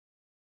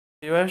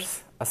Viewers,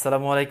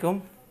 আসসালামু আলাইকুম।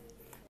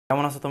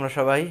 কেমন আছো তোমরা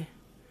সবাই?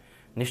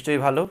 নিশ্চয়ই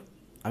ভালো।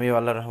 আমিও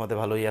আল্লাহর রহমতে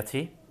ভালোই আছি।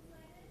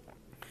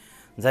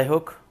 যাই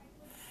হোক,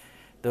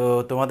 তো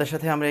তোমাদের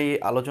সাথে আমরা এই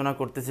আলোচনা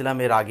করতেছিলাম,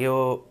 এর আগেও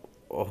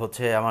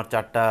হচ্ছে আমার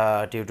 4টা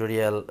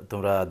টিউটোরিয়াল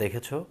তোমরা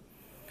দেখেছো।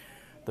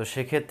 তো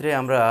সেক্ষেত্রে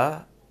আমরা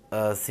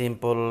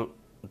সিম্পল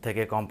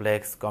থেকে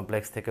কমপ্লেক্স,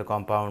 কমপ্লেক্স থেকে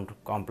কম্পাউন্ড,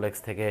 কমপ্লেক্স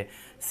থেকে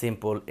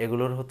সিম্পল,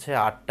 এগুলোর হচ্ছে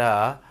 8টা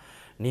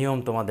নিয়ম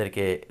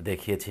তোমাদেরকে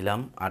দেখিয়েছিলাম,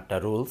 8টা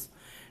রুলস।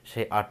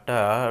 সেই 8টা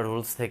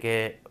রুলস থেকে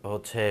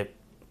হচ্ছে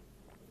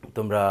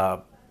তোমরা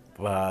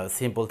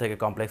সিম্পল থেকে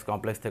কমপ্লেক্স,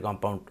 কমপ্লেক্স থেকে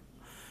কম্পাউন্ড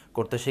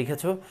করতে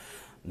শিখেছো।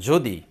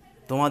 যদি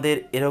তোমাদের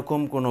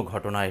এরকম কোনো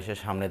ঘটনা এসে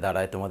সামনে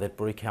দাঁড়ায়, তোমাদের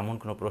পরীক্ষা এমন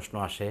কোনো প্রশ্ন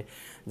আসে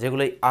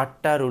যেগুলো এই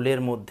 8টা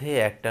রুলের মধ্যে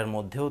একটার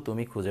মধ্যেও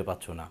তুমি খুঁজে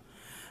পাচ্ছ না,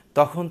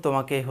 তখন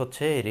তোমাকে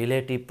হচ্ছে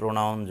রিলেটিভ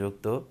প্রোনাউন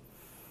যুক্ত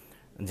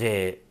যে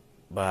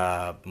বা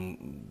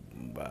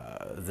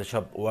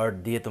যেসব ওয়ার্ড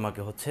দিয়ে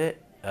তোমাকে হচ্ছে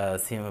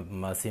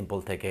সিম্পল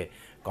থেকে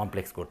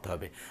কমপ্লেক্স করতে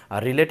হবে।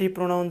 আর রিলেটিভ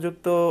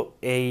প্রোনাউনযুক্ত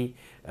এই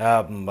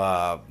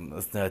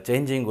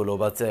চেঞ্জিংগুলো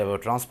বা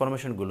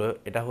ট্রান্সফরমেশনগুলো,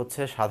 এটা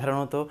হচ্ছে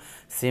সাধারণত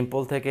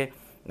সিম্পল থেকে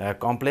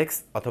কমপ্লেক্স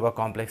অথবা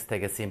কমপ্লেক্স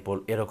থেকে সিম্পল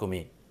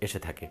এরকমই এসে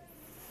থাকে।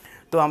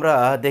 তো আমরা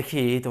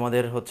দেখি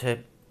তোমাদের হচ্ছে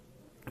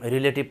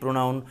রিলেটিভ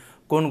প্রোনাউন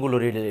কোনগুলো,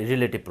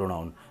 রিলেটিভ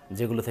প্রোনাউন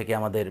যেগুলো থেকে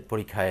আমাদের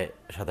পরীক্ষায়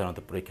সাধারণত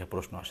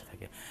প্রশ্ন আসে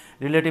থাকে।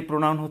 রিলেটিভ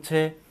প্রোনাউন হচ্ছে,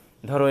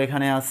 ধরো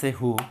এখানে আছে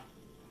হু,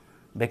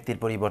 ব্যক্তির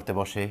পরিবর্তে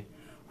বসে,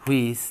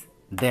 হুইচ,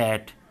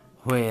 দ্যাট,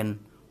 হোয়েন,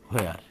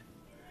 হোয়ার,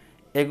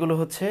 এগুলো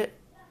হচ্ছে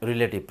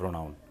রিলেটিভ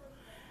প্রোনাউন।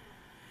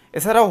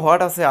 এছাড়াও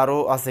হোয়াট আছে, আরও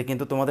আছে,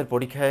 কিন্তু তোমাদের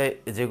পরীক্ষায়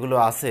যেগুলো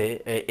আছে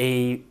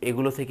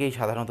এগুলো থেকেই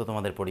সাধারণত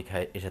তোমাদের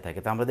পরীক্ষায় এসে থাকে।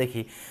 তো আমরা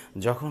দেখি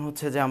যখন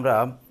হচ্ছে যে আমরা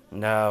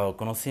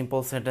কোনো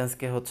সিম্পল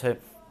সেন্টেন্সকে হচ্ছে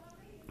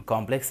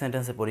কমপ্লেক্স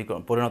সেন্টেন্সে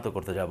পরিণত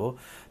করতে যাব,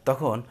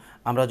 তখন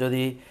আমরা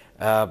যদি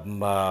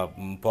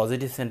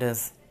পজিটিভ সেন্টেন্স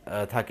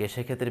থাকে,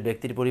 সেক্ষেত্রে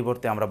ব্যক্তির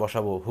পরিবর্তে আমরা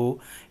বসাবো হু,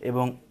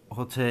 এবং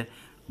হচ্ছে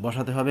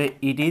বসাতে হবে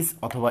ইট ইজ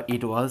অথবা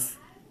ইট ওয়াজ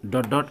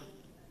ডট ডট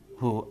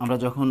হু। আমরা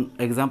যখন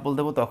এক্সাম্পল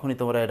দেবো তখনই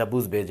তোমরা এটা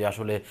বুঝবে যে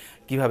আসলে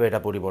কিভাবে এটা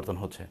পরিবর্তন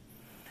হচ্ছে।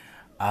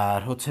 আর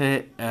হচ্ছে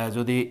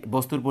যদি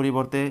বস্তুর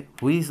পরিবর্তে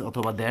হুইজ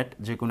অথবা দ্যাট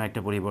যে কোনো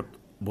একটা পরিবর্তন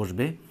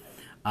বসবে।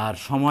 আর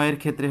সময়ের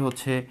ক্ষেত্রে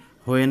হচ্ছে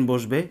হোয়েন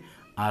বসবে।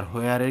 আর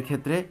হোয়ারের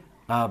ক্ষেত্রে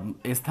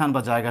স্থান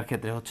বা জায়গার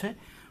ক্ষেত্রে হচ্ছে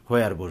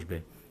হোয়ার বসবে।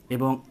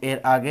 এবং এর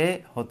আগে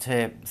হচ্ছে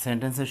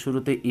সেন্টেন্সের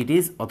শুরুতে ইট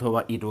ইজ অথবা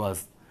ইট ওয়াজ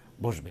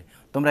বসবে।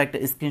 তোমরা একটা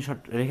স্ক্রিনশট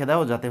রেখে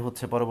দাও, যাতে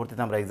হচ্ছে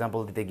পরবর্তীতে আমরা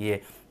এক্সাম্পল দিতে গিয়ে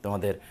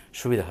তোমাদের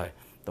সুবিধা হয়,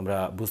 তোমরা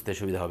বুঝতে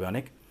সুবিধা হবে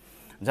অনেক।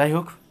 যাই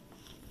হোক,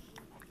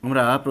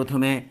 আমরা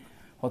প্রথমে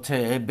হচ্ছে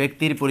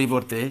ব্যক্তির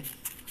পরিবর্তে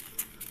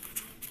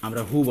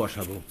আমরা হু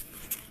বসাবো।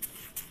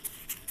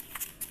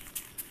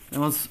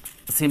 যেমন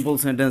সিম্পল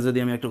সেন্টেন্স যদি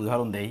আমি একটা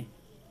উদাহরণ দেই,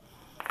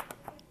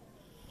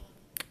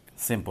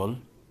 simple,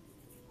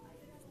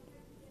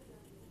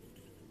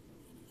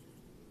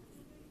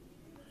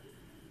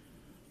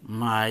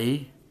 my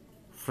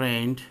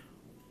friend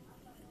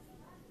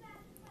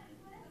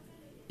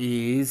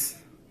is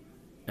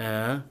a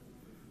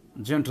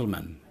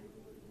gentleman.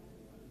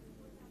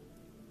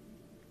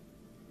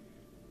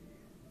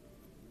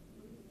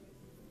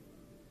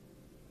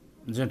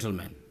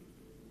 Gentleman,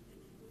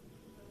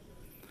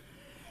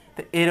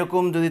 তো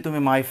এরকম যদি তুমি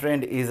my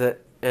friend is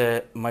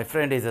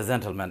a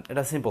gentleman,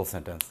 এটা সিম্পল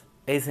সেন্টেন্স।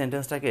 এই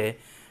সেন্টেন্সটাকে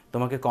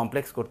তোমাকে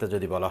কমপ্লেক্স করতে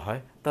যদি বলা হয়,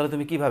 তাহলে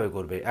তুমি কিভাবে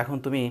করবে? এখন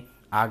তুমি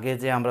আগে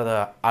যে আমরা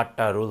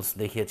 8টা রুলস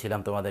দেখিয়েছিলাম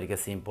তোমাদেরকে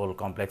সিম্পল,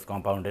 কমপ্লেক্স,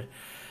 কম্পাউন্ডের,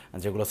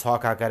 যেগুলো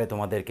ছক আকারে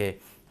তোমাদেরকে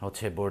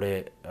হচ্ছে বোর্ডে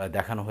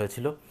দেখানো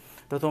হয়েছিল,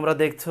 তো তোমরা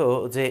দেখছো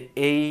যে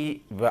এই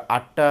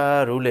 8টা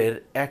রুলের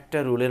একটা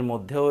রুলের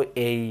মধ্যেও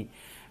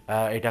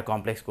এটা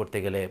কমপ্লেক্স করতে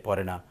গেলে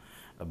পড়ে না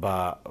বা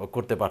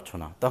করতে পারছো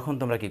না। তখন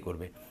তোমরা কি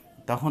করবে?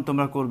 তখন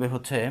তোমরা করবে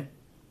হচ্ছে,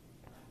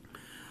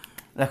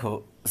 দেখো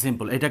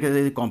সিম্পল এটাকে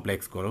যদি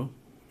কমপ্লেক্স করো,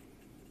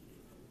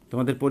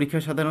 তোমাদের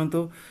পরীক্ষায় সাধারণত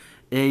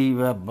এই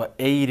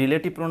এই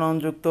রিলেটিভ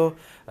প্রোনাউনযুক্ত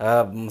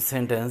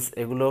সেন্টেন্স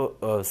এগুলো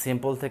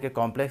সিম্পল থেকে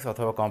কমপ্লেক্স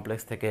অথবা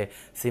কমপ্লেক্স থেকে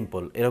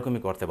সিম্পল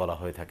এরকমই করতে বলা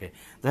হয়ে থাকে।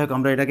 যাই হোক,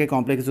 আমরা এটাকে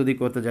কমপ্লেক্স যদি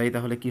করতে যাই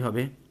তাহলে কি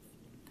হবে?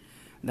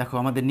 দেখো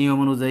আমাদের নিয়ম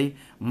অনুযায়ী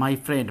মাই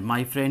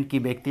ফ্রেন্ড কি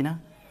ব্যক্তি না?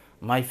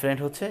 মাই ফ্রেন্ড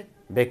হচ্ছে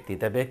ব্যক্তি,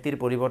 তাই ব্যক্তির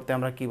পরিবর্তে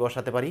আমরা কি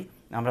বসাতে পারি?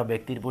 আমরা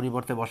ব্যক্তির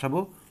পরিবর্তে বসাবো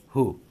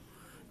হু।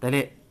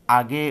 তাহলে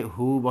আগে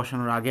হু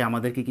বসানোর আগে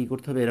আমাদেরকে কি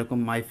করতে হবে? এরকম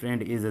my friend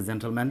is a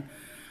gentleman,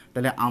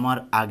 তাহলে আমার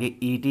আগে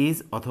ইট ইজ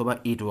অথবা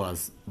ইট ওয়াজ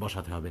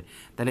বসাতে হবে।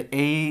 তাহলে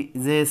এই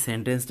যে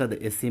সেন্টেন্সটা,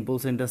 সিম্পল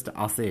সেন্টেন্সটা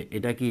আছে,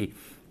 এটা কি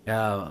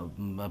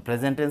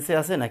প্রেজেন্ট টেন্সে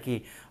আছে নাকি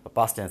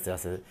পাস্ট টেন্সে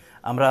আছে?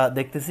 আমরা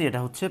দেখতেছি এটা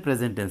হচ্ছে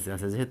প্রেজেন্ট টেন্সে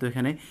আছে, যেহেতু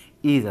এখানে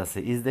ইজ আছে।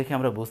 ইজ দেখে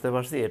আমরা বুঝতে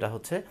পারছি এটা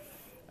হচ্ছে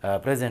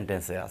প্রেজেন্ট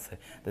টেন্সে আছে।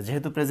 তো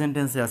যেহেতু প্রেজেন্ট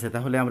টেন্সে আছে,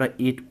 তাহলে আমরা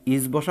ইট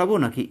ইজ বসাবো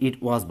নাকি ইট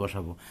ওয়াজ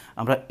বসাবো?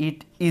 আমরা ইট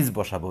ইজ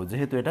বসাবো,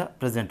 যেহেতু এটা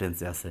প্রেজেন্ট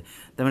টেন্সে আছে।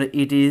 তার মানে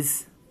it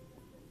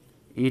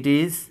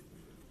is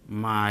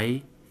my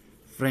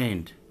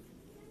friend,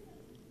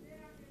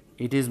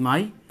 it is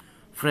my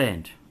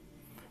friend.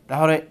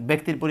 তাহলে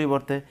ব্যক্তির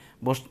পরিবর্তে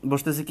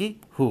বসতেছে কি?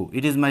 হু।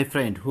 It is my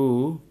friend who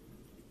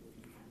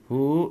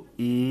who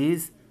is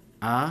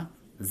a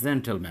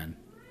gentleman.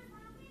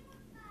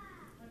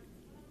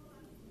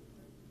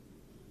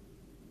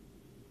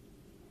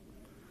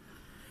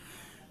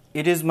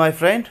 It is my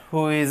friend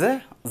who is a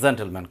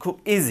gentleman. খুব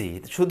ইজি,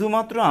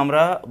 শুধুমাত্র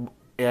আমরা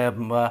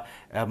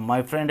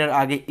মাই ফ্রেন্ডের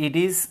আগে ইট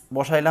ইজ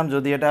বসাইলাম।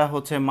 যদি এটা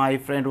হচ্ছে my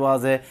friend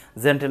was A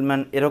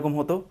gentleman এরকম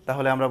হতো,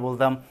 তাহলে আমরা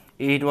বলতাম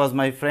ইট ওয়াজ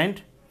my friend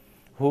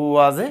who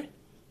was A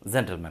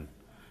gentleman.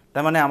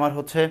 তার মানে আমার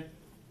হচ্ছে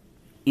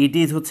ইট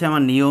ইজ হচ্ছে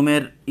আমার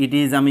নিয়মের ইট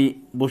ইজ আমি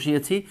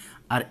বসিয়েছি,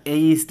 আর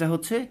এই ইজটা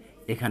হচ্ছে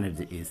এখানের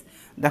যে ইজ।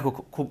 দেখো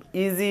খুব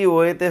ইজি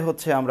ওয়েতে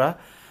হচ্ছে আমরা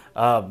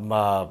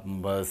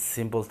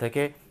সিম্পল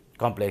থেকে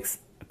কমপ্লেক্স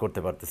করতে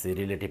পারতেছি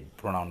রিলেটিভ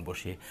প্রোনাউন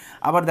বসিয়ে।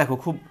 আবার দেখো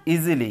খুব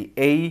ইজিলি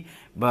এই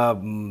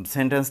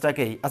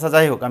সেন্টেন্সটাকেই, আচ্ছা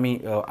যাই হোক, আমি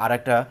আর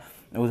একটা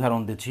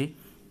উদাহরণ দিচ্ছি।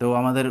 তো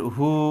আমাদের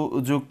হু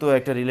যুক্ত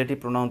একটা রিলেটিভ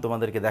প্রোনাউন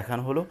তোমাদেরকে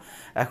দেখানো হলো।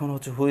 এখন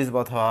হচ্ছে হু ইজ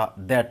অথবা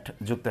দ্যাট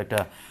যুক্ত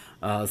একটা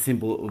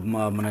সিম্পল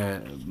মানে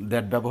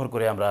দ্যাট ব্যবহার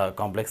করে আমরা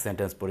কমপ্লেক্স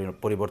সেন্টেন্স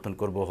পরিবর্তন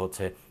করব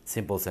হচ্ছে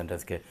সিম্পল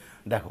সেন্টেন্সকে।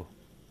 দেখো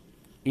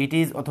ইট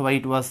ইজ অথবা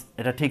ইট ওয়াজ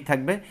এটা ঠিক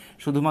থাকবে,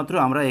 শুধুমাত্র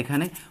আমরা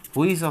এখানে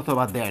হুইজ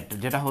অথবা দ্যাট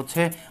যেটা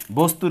হচ্ছে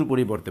বস্তুর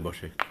পরিবর্তে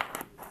বসে,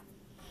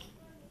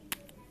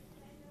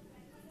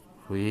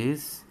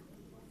 হুইজ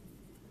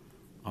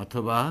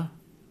অথবা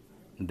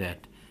দ্যাট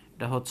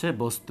এটা হচ্ছে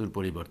বস্তুর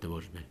পরিবর্তে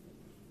বসবে,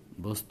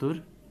 বস্তুর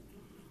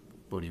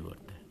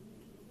পরিবর্তে,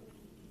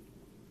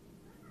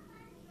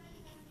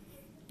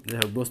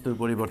 বস্তুর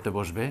পরিবর্তে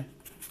বসবে।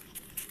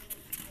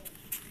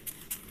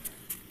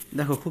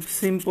 দেখো খুব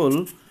সিম্পল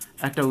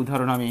একটা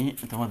উদাহরণ আমি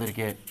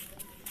তোমাদেরকে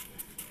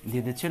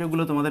দিয়ে দিচ্ছি।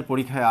 এগুলো তোমাদের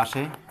পরীক্ষায়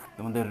আসে,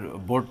 তোমাদের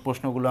বোর্ড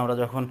প্রশ্নগুলো আমরা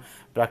যখন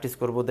প্র্যাকটিস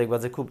করব দেখবা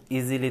যে খুব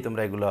ইজিলি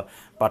তোমরা এগুলো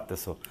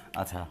পারতেছো।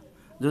 আচ্ছা,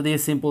 যদি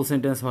সিম্পল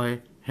সেন্টেন্স হয়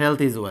health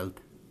is wealth,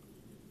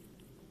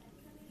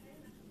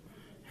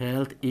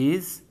 health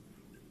is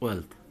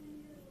wealth,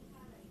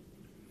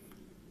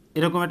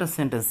 এরকম একটা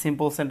সেন্টেন্স,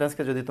 সিম্পল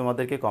সেন্টেন্সকে যদি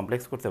তোমাদেরকে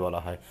কমপ্লেক্স করতে বলা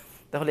হয়,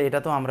 তাহলে এটা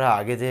তো আমরা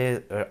আগে যে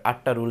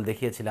 8টা রুল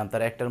দেখিয়েছিলাম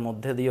তার একটার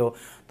মধ্যে দিয়েও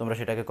তোমরা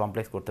সেটাকে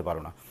কমপ্লেক্স করতে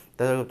পারো না।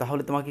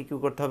 তাহলে তোমাকে কী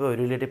করতে হবে, ওই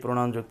রিলেটিভ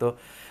প্রোনাউনযুক্ত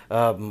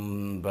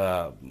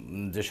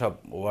যেসব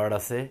ওয়ার্ড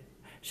আছে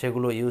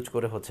সেগুলো ইউজ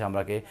করে হচ্ছে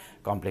আমরাকে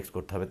কমপ্লেক্স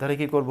করতে হবে। তাহলে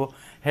কী করব,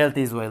 হেলথ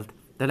ইজ ওয়েলথ,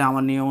 তাহলে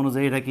আমার নিয়ম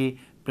অনুযায়ী এটা কি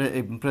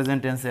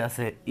প্রেজেন্ট টেন্সে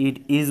আছে, ইট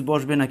ইজ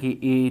বসবে নাকি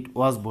ইট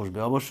ওয়াজ বসবে?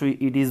 অবশ্যই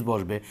ইট ইজ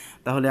বসবে,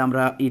 তাহলে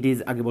আমরা ইট ইজ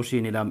আগে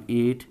বসিয়ে নিলাম,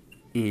 ইট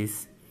ইজ,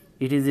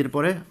 ইট ইজ এর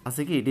পরে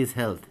আছে কি it is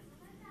health,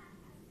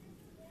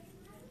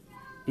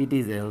 it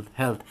is health,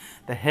 health.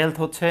 তা হেলথ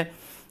হচ্ছে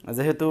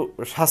যেহেতু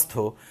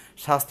স্বাস্থ্য,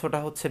 স্বাস্থ্যটা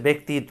হচ্ছে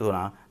ব্যক্তিত্ব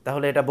না,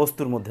 তাহলে এটা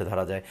বস্তুর মধ্যে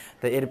ধরা যায়।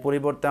 তো এর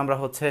পরিবর্তে আমরা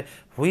হচ্ছে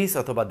হুইস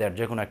অথবা দ্যাট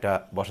যে কোনো একটা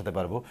বসাতে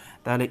পারবো।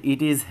 তাহলে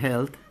it is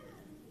health,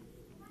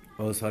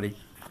 O sorry,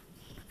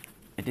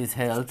 it is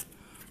health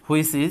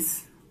which is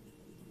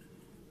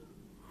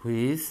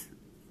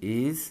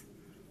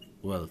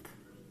wealth,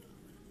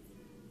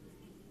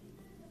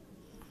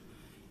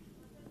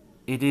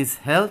 it is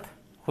health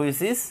which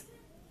is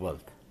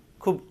wealth.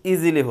 খুব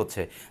ইজিলি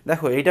হচ্ছে।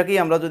 দেখো এইটাকেই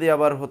আমরা যদি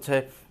আবার হচ্ছে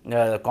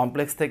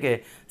কমপ্লেক্স থেকে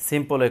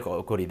সিম্পলে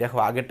করি, দেখো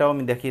আগেরটাও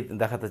আমি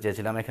দেখাতে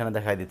চেয়েছিলাম, এখানে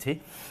দেখাই দিচ্ছি।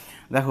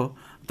 দেখো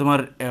তোমার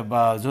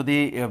যদি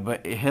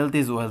হেলথ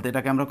ইজ ওয়েলথ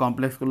এটাকে আমরা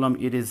কমপ্লেক্স করলাম,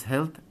 it is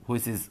health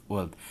which is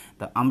wealth.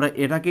 তা আমরা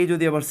এটাকেই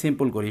যদি আবার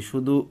সিম্পল করি,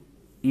 শুধু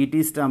ইট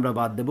ইজটা আমরা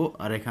বাদ দেবো,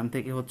 আর এখান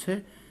থেকে হচ্ছে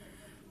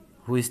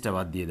হুইচটা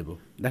বাদ দিয়ে দেবো।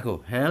 দেখো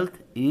হেলথ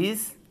ইজ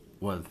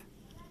ওয়েলথ,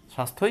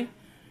 স্বাস্থ্যই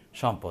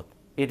সম্পদ,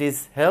 ইট ইজ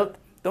হেলথ।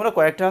 তোমরা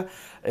কয়েকটা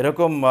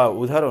এরকম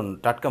উদাহরণ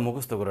টাটকা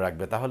মুখস্থ করে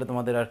রাখবে, তাহলে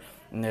তোমাদের আর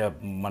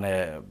মানে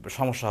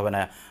সমস্যা হবে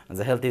না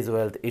যে health is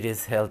wealth, it is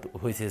health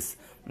which is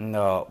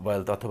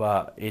wealth, অথবা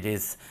it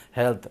is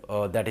health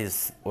that is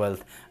wealth.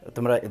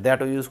 তোমরা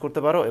দ্যাটও ইউজ করতে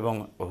পারো এবং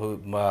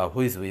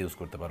হুইচও ইউজ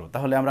করতে পারো,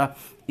 তাহলে আমরা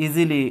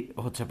ইজিলি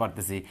হচ্ছে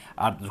পারতেছি।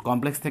 আর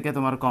কমপ্লেক্স থেকে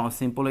তোমার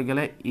সিম্পলে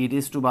গেলে ইট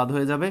ইজ টু বাদ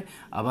হয়ে যাবে,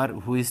 আবার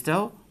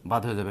হুইচটাও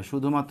বাদ হয়ে যাবে,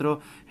 শুধুমাত্র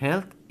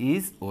হেলথ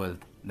ইজ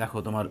ওয়েলথ। দেখো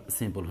তোমার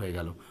সিম্পল হয়ে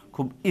গেল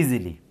খুব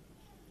ইজিলি।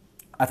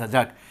 আচ্ছা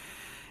যাক,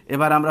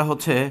 এবার আমরা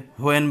হচ্ছে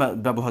হোয়েন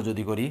ব্যবহার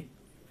যদি করি,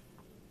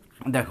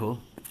 দেখো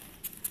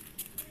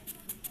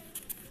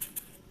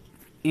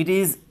ইট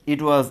ইজ,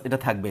 ইট ওয়াজ এটা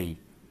থাকবেই।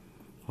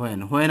 হোয়েন,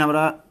 হোয়েন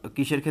আমরা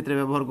কিসের ক্ষেত্রে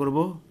ব্যবহার করব,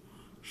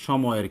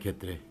 সময়ের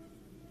ক্ষেত্রে,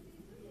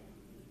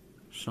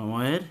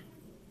 সময়ের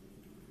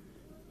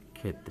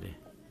ক্ষেত্রে।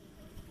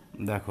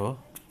 দেখো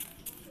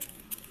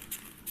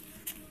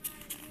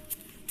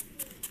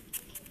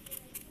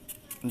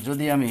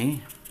যদি আমি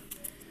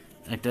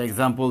একটা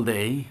এক্সাম্পল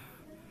দেই,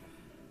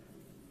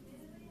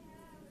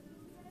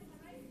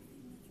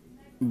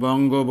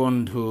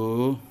 Bangabandhu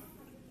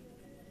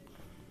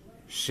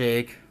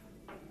Sheikh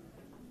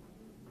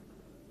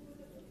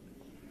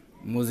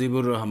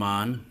Mujibur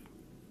Rahman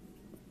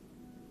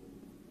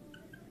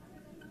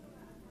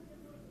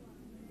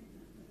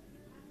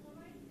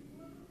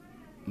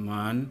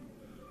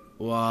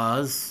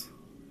was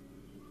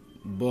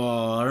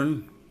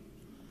born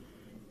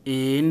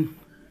in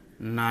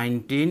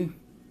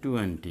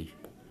 1920.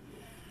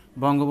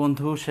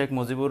 Bangabandhu Sheikh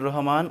Mujibur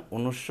Rahman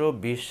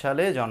 1920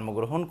 সালে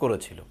জন্মগ্রহণ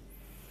করেছিল।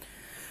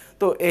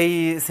 তো এই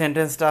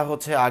সেন্টেন্সটা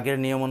হচ্ছে আগের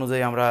নিয়ম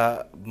অনুযায়ী আমরা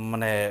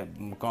মানে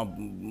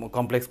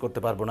কমপ্লেক্স করতে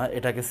পারবো না।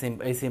 এটাকে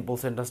এই সিম্পল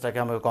সেন্টেন্সটাকে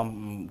আমরা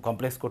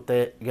কমপ্লেক্স করতে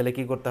গেলে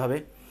কি করতে হবে,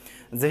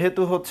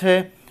 যেহেতু হচ্ছে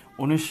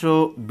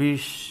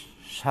 1920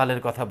 সালের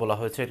কথা বলা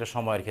হয়েছে এটা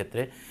সময়ের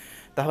ক্ষেত্রে,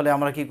 তাহলে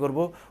আমরা কি করব,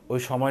 ওই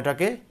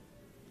সময়টাকে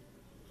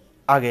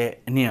আগে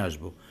নিয়ে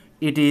আসব।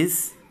 ইট ইজ,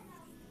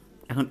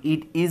 এখন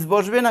ইট ইজ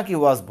বসবে নাকি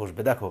ওয়াজ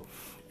বসবে, দেখো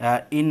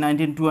ইন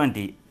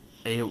 1920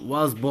 এই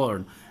ওয়াজ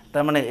বর্ন,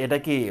 তার মানে এটা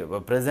কি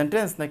প্রেজেন্ট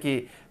টেন্স নাকি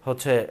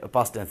হচ্ছে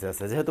পাস্ট টেন্সে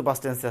আছে, যেহেতু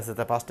পাস্ট টেন্সে আছে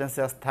তা পাস্ট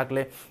টেন্সে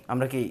থাকলে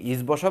আমরা কি ইজ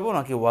বসাবো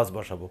নাকি ওয়াজ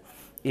বসাবো,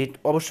 ইট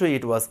অবশ্যই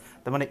ইট ওয়াজ,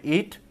 তার মানে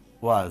ইট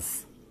ওয়াজ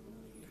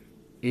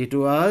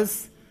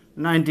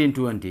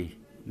 1920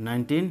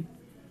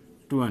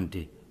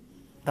 1920।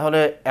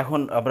 তাহলে এখন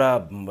আমরা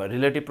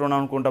রিলেটিভ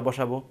প্রোনাউন কোনটা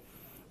বসাবো,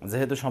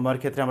 যেহেতু সময়ের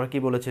ক্ষেত্রে আমরা কি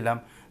বলেছিলাম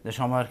যে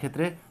সময়ের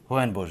ক্ষেত্রে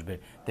হোয়েন বসবে,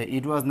 তো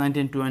ইট ওয়াজ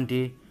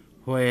 1920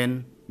 হোয়েন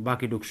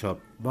বাকিটুক সব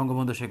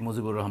Bangabandhu Sheikh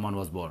Mujibur Rahman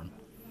was born,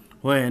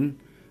 when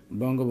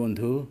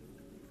Bangabandhu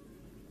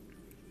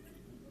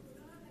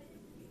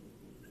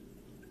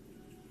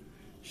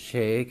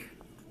Sheikh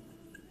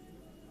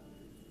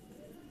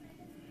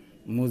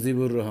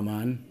Mujibur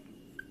Rahman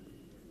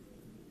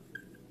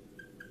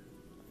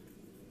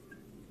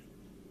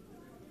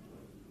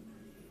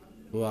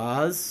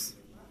was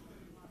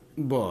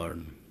born.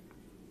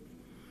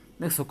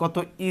 দেখছো কত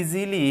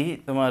ইজিলি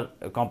তোমার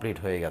কমপ্লিট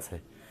হয়ে গেছে,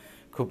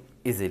 খুব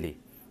ইজিলি।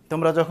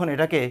 তোমরা যখন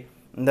এটাকে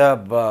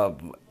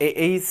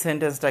এই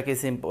সেন্টেন্সটাকে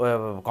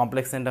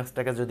কমপ্লেক্স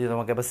সেন্টেন্সটাকে যদি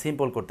তোমাকে আবার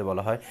সিম্পল করতে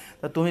বলা হয়,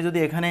 তা তুমি যদি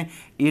এখানে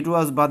ইট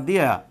ওয়াজ বাদ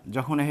দিয়া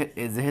যখন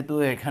যেহেতু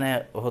এখানে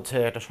হচ্ছে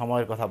একটা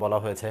সময়ের কথা বলা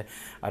হয়েছে,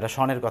 একটা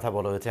সনের কথা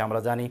বলা হয়েছে, আমরা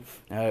জানি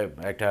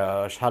একটা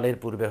সালের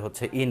পূর্বে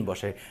হচ্ছে ইন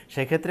বসে,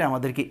 সেক্ষেত্রে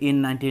আমাদেরকে ইন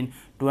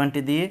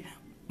 1920 দিয়ে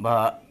বা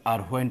আর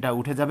হোয়েনটা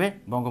উঠে যাবে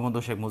বঙ্গবন্ধু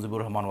শেখ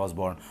মুজিবুর রহমান ওয়াজ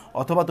বর্ন,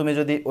 অথবা তুমি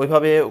যদি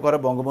ওইভাবে করো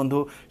Bangabandhu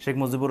Sheikh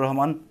Mujibur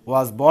Rahman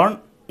was born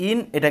in,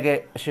 এটাকে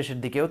শেষের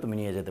দিকেও তুমি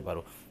নিয়ে যেতে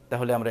পারো।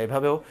 তাহলে আমরা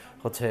এভাবেও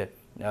হচ্ছে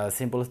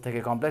সিম্পল থেকে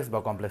কমপ্লেক্স বা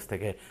কমপ্লেক্স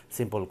থেকে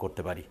সিম্পল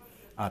করতে পারি।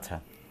 আচ্ছা,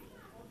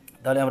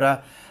 তাহলে আমরা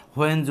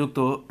হোয়েন যুক্ত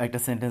একটা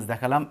সেন্টেন্স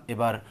দেখালাম,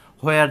 এবার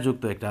হোয়ার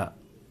যুক্ত একটা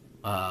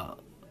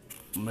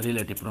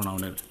রিলেটিভ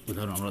প্রোনাউনের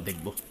উদাহরণ আমরা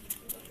দেখব।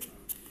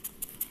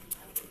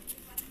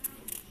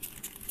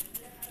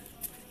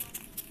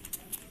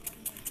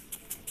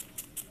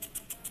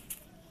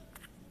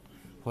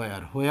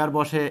 হোয়ার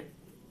বসে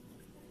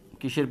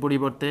কিসের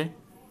পরিবর্তে,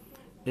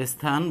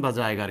 স্থান বা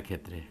জায়গার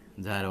ক্ষেত্রে,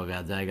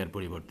 জায়গার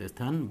পরিবর্তে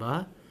স্থান বা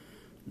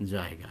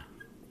জায়গা,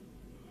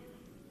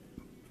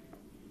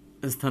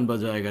 স্থান বা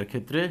জায়গার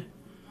ক্ষেত্রে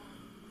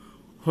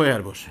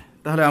হোয়ার বসে।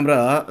 তাহলে আমরা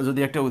যদি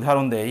একটা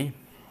উদাহরণ দেই,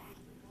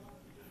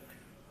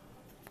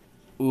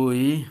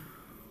 we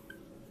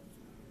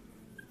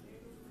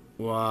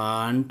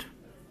want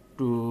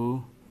to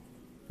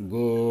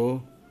go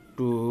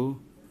to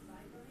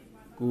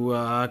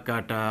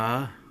Kuakata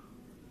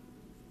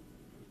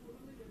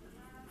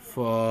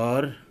for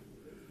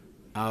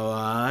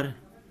our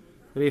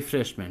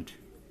refreshment.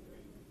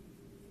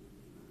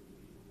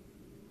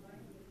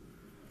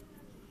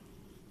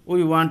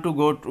 We want to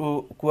go to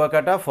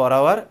Kuakata for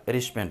our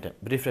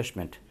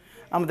refreshment.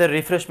 আমাদের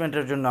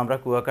রিফ্রেশমেন্টের জন্য আমরা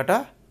কুয়াকাটা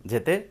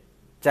যেতে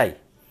চাই।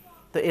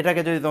 তো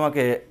এটাকে যদি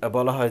তোমাকে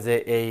বলা হয় যে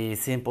এই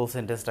সিম্পল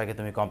সেন্টেন্সটাকে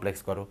তুমি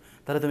কমপ্লেক্স করো,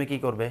 তাহলে তুমি কি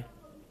করবে,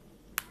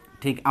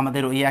 ঠিক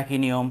আমাদের ওই একই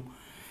নিয়ম,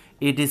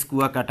 ইট ইজ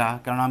কুয়াকাটা,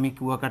 কারণ আমি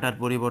কুয়াকাটার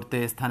পরিবর্তে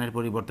স্থানের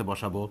পরিবর্তে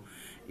বসাবো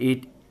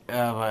ইট,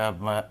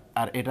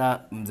 আর এটা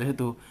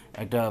যেহেতু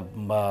একটা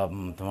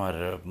তোমার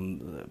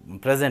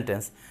প্রেজেন্ট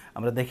টেন্স,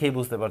 আমরা দেখেই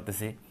বুঝতে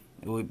পারতেছি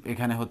ওই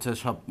এখানে হচ্ছে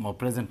সব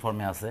প্রেজেন্ট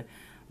ফর্মে আছে,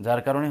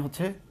 যার কারণে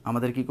হচ্ছে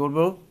আমাদের কি করব,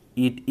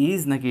 ইট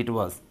ইজ নাকি ইট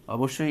ওয়াজ,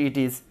 অবশ্যই ইট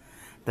ইজ,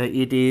 তাই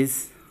it is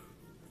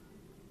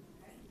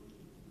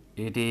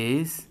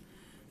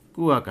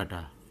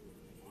Kuakata,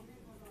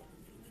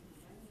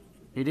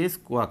 it is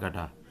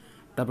Kuakata.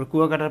 তারপর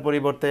কুয়াকাটার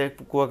পরিবর্তে,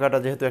 কুয়াকাটা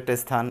যেহেতু একটা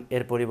স্থান,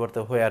 এর পরিবর্তে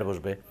হোয়ার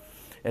বসবে,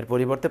 এর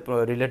পরিবর্তে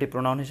রিলেটিভ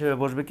প্রোনাউন হিসেবে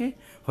বসবে কি,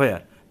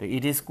 হোয়ার। তো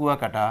ইট ইজ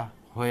কুয়াকাটা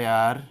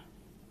হোয়ার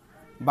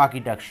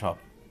বাকিটাক সব,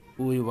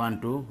 we want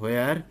to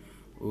where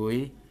we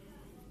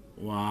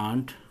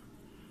want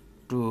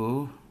to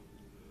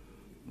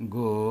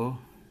go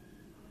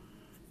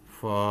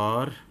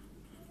for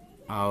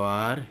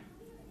our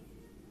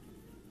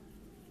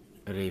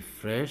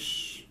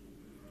refreshment.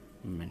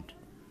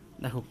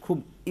 দেখো খুব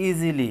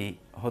ইজিলি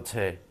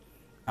হচ্ছে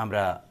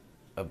আমরা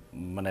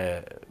মানে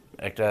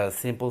একটা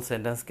সিম্পল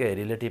সেন্টেন্সকে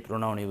রিলেটিভ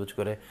প্রোনাউন ইউজ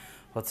করে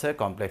হচ্ছে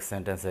কমপ্লেক্স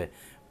সেন্টেন্সে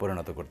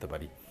পরিণত করতে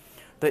পারি।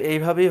 তো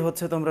এইভাবেই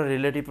হচ্ছে তোমরা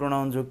রিলেটিভ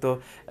প্রোনাউন যুক্ত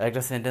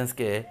একটা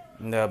সেন্টেন্সকে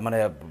মানে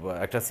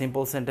একটা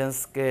সিম্পল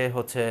সেন্টেন্সকে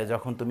হচ্ছে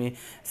যখন তুমি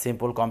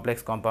সিম্পল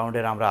কমপ্লেক্স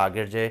কম্পাউন্ডের আমরা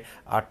আগের যে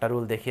 8টা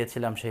রুল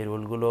দেখিয়েছিলাম, সেই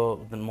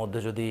রুলগুলোর মধ্যে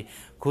যদি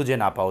খুঁজে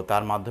না পাও,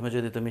 তার মাধ্যমে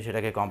যদি তুমি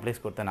সেটাকে কমপ্লেক্স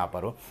করতে না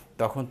পারো,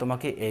 তখন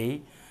তোমাকে এই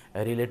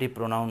রিলেটিভ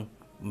প্রোনাউন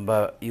বা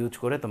ইউজ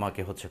করে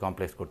তোমাকে হচ্ছে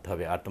কমপ্লেক্স করতে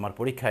হবে। আর তোমার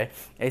পরীক্ষায়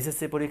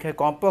এইচএসসি পরীক্ষায়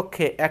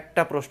কমপক্ষে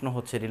একটা প্রশ্ন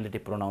হচ্ছে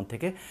রিলেটিভ প্রোনাউন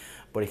থেকে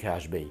পরীক্ষায়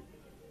আসবেই।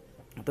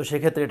 তো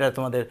সেক্ষেত্রে এটা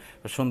তোমাদের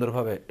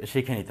সুন্দরভাবে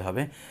শিখে নিতে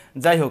হবে।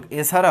 যাই হোক,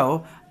 এছাড়াও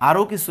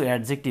আরও কিছু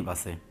অ্যাডজেক্টিভ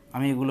আছে,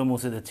 আমি এগুলো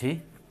মুছে দিচ্ছি।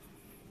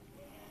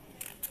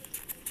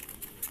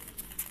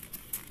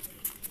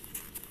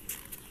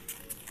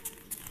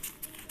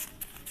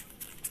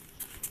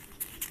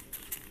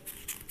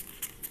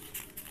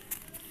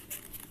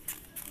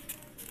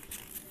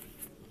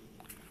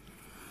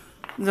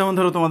 যেমন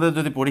ধরো তোমাদের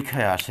যদি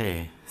পরীক্ষায় আসে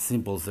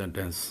simple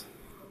sentence,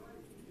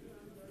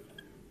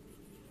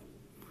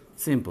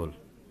 simple,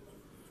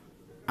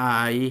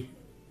 I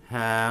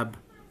have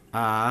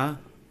a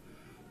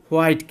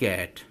white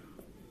cat,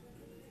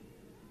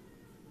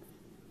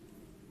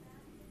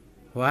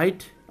 white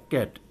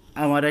cat,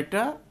 আমার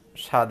একটা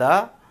সাদা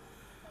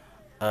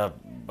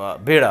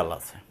বেড়াল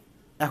আছে।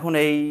 এখন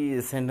এই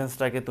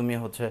সেন্টেন্সটাকে তুমি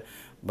হচ্ছে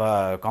বা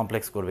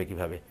কমপ্লেক্স করবে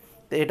কিভাবে?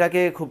 তো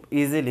এটাকে খুব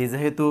ইজিলি,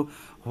 যেহেতু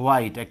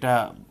হোয়াইট একটা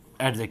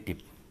অ্যাডজেক্টিভ,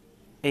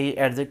 এই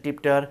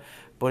অ্যাডজেক্টিভটার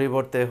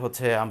পরিবর্তে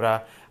হচ্ছে আমরা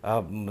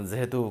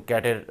যেহেতু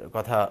ক্যাটের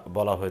কথা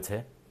বলা হয়েছে,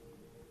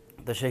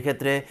 তো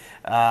সেক্ষেত্রে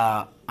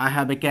I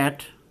have a cat,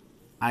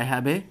 I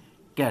have a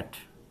cat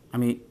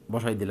আমি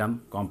বসাই দিলাম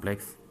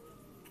complex,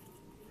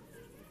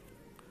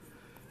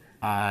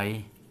 I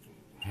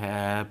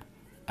have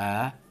a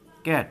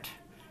cat.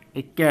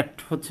 এই ক্যাট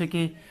হচ্ছে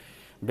কি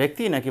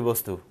ব্যক্তি নাকি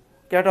বস্তু?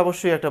 ক্যাট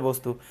অবশ্যই একটা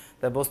বস্তু,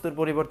 তাই বস্তুর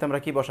পরিবর্তে আমরা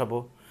কি বসাবো?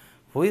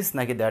 হুইজ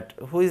নাকি দ্যাট?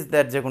 হুইজ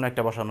দ্যাট যে কোনো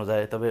একটা বসানো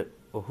যায়, তবে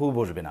হু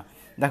বসবে না।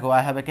 দেখো,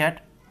 I have a cat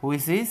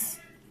who's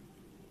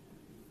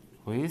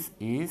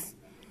is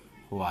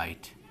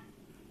white,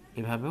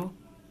 এভাবেও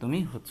তুমি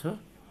হচ্ছে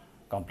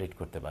কমপ্লিট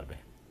করতে পারবে।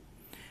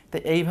 তো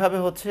এইভাবে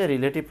হচ্ছে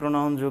রিলেটিভ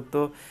প্রোনাউন যুক্ত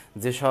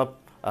যেসব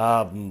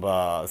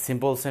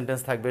সিম্পল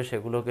সেন্টেন্স থাকবে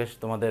সেগুলোকে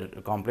তোমাদের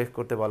কমপ্লেক্স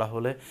করতে বলা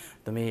হলে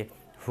তুমি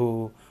হু,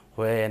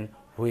 হোয়েন,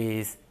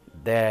 হুইজ,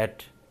 দ্যাট,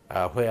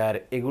 হোয়ার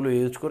এগুলো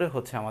ইউজ করে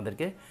হচ্ছে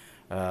আমাদেরকে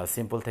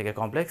সিম্পল থেকে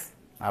কমপ্লেক্স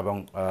এবং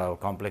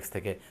কমপ্লেক্স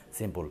থেকে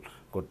সিম্পল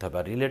করতে হবে।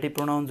 আর রিলেটিভ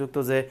প্রোনাউন যুক্ত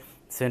যে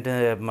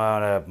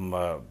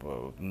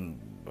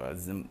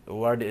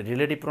ওয়ার্ড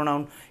রিলেটিভ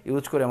প্রোনাউন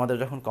ইউজ করে আমাদের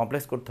যখন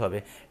কমপ্লেক্স করতে হবে,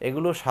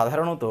 এগুলো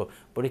সাধারণত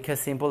পরীক্ষায়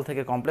সিম্পল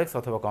থেকে কমপ্লেক্স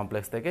অথবা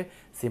কমপ্লেক্স থেকে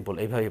সিম্পল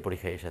এইভাবেই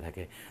পরীক্ষায় এসে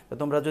থাকে। তো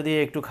তোমরা যদি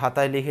একটু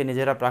খাতায় লিখে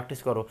নিজেরা প্র্যাকটিস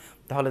করো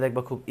তাহলে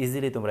দেখবা খুব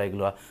ইজিলি তোমরা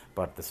এগুলো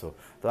পারতেছো।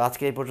 তো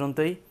আজকে এই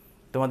পর্যন্তই।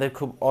 তোমাদের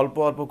খুব অল্প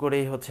অল্প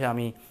করেই হচ্ছে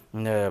আমি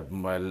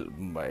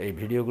এই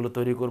ভিডিওগুলো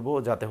তৈরি করব,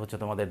 যাতে হচ্ছে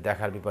তোমাদের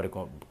দেখার ব্যাপারে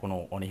কোনো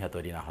অনীহা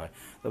তৈরি না হয়।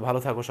 তো ভালো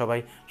থাকো সবাই,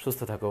 সুস্থ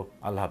থাকো,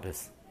 আল্লাহ হাফেজ।